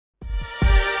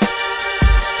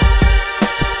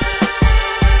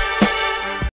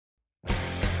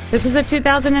This is a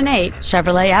 2008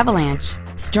 Chevrolet Avalanche.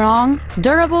 Strong,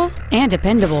 durable, and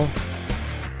dependable.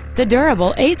 The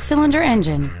durable 8-cylinder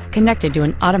engine, connected to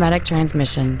an automatic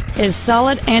transmission, is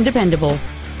solid and dependable.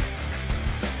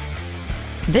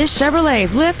 This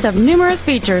Chevrolet's list of numerous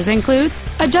features includes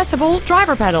adjustable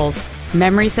driver pedals,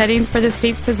 memory settings for the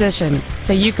seat's positions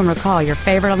so you can recall your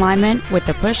favorite alignment with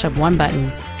the push of one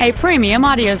button, a premium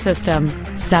audio system,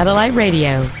 satellite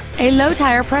radio, a low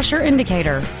tire pressure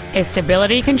indicator, a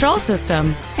stability control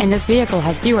system, and this vehicle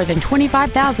has fewer than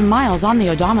 25,000 miles on the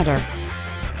odometer.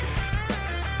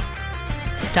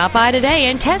 Stop by today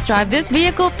and test drive this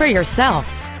vehicle for yourself.